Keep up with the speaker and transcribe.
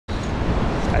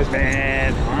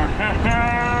husband.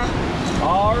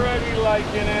 Already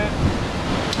liking it.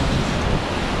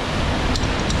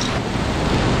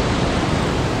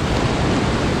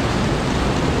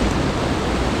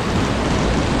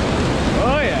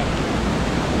 Oh yeah.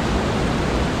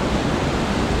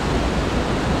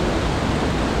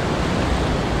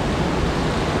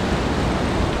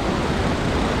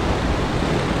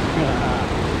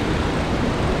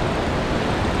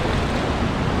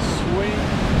 Sweet.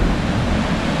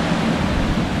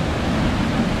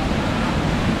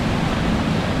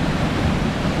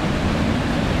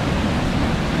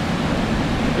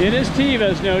 It is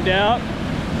Tiva's, no doubt.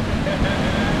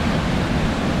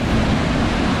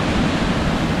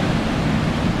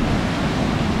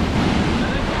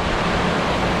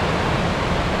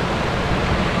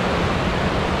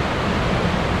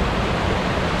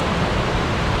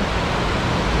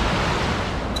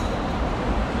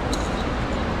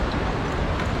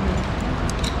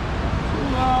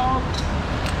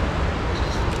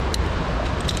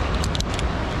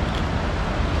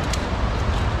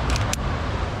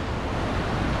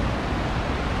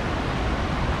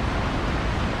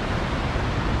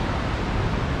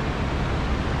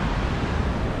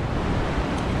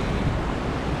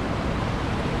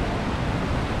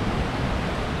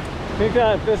 I think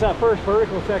that's that first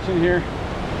vertical section here.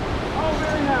 Oh,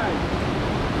 very nice.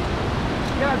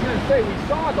 Yeah, I was going to say, we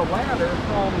saw the ladder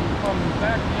from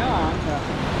back beyond.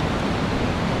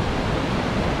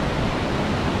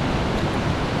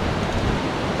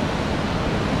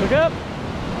 Look up.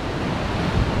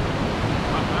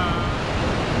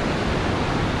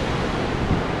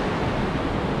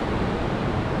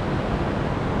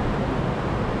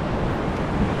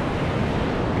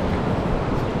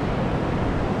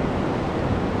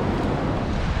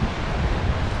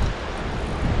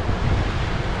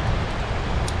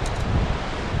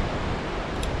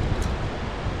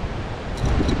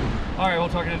 All right, we'll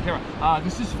talk into the camera.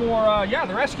 This is for, yeah,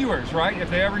 the rescuers, right? If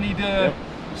they ever need to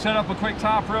set up a quick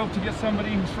top rope to get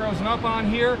somebody who's frozen up on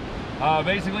here,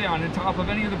 basically on the top of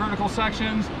any of the vertical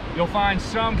sections, you'll find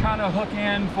some kind of hook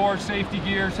end for safety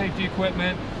gear, safety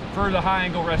equipment for the high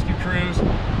angle rescue crews.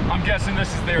 I'm guessing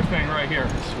this is their thing right here.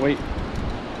 Sweet.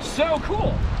 So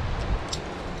cool.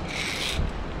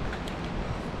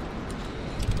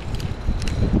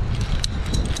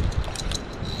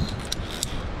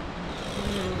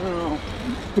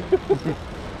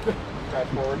 Fast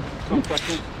forward some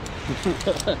seconds.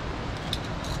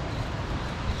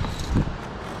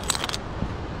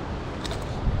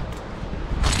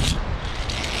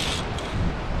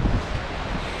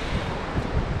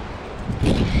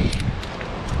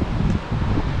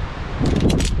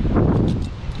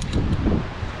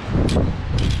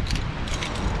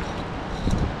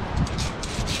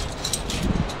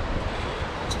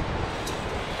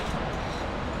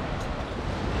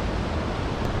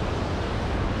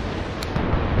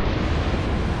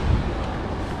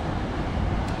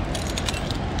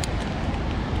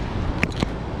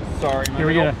 Sorry, man. Here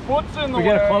we get foot's in the we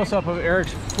way. get a close up of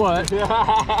Eric's foot. You can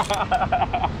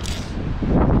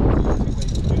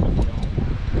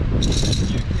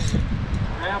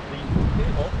grab the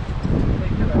cable,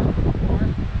 take it out, or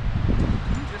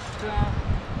you just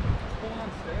hold on,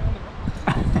 stay on the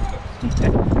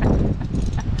ground.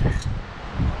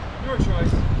 Your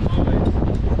choice, always.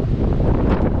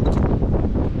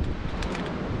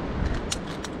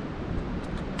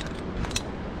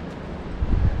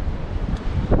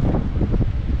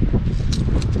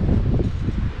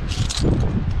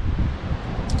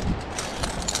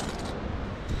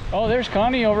 Oh, there's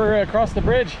Connie over across the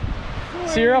bridge.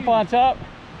 See her up on top.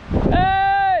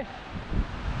 Hey!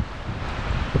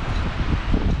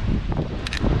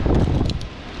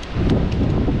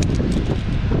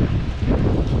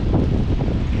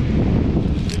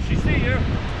 Did she see you?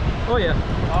 Oh yeah.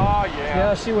 Oh yeah.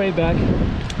 Yeah, she waved back.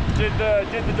 Did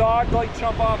the dog like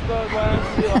jump off the lens?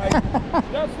 Be like,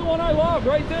 that's the one I love,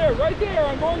 right there, right there.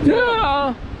 I'm going to.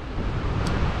 Yeah.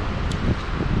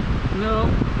 No.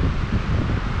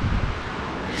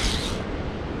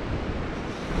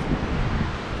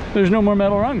 There's no more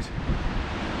metal rungs.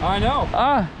 I know.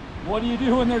 Ah. What do you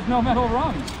do when there's no metal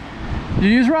rungs? You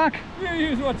use rock? You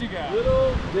use what you got.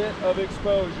 Little bit of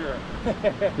exposure.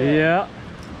 Yeah.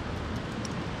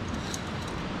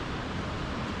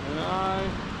 And I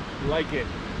like it.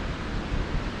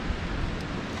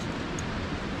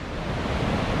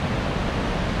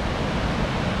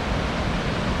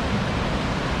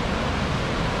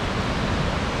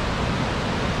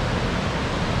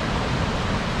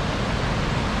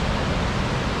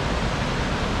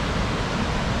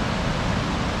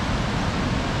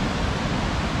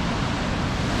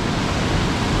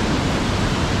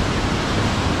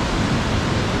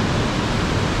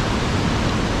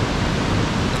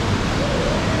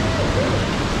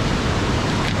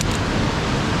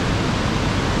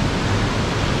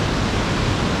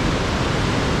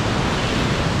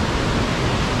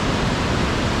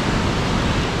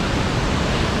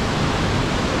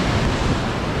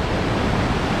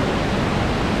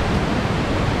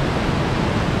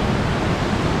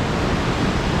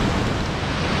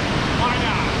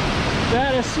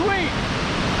 That is sweet.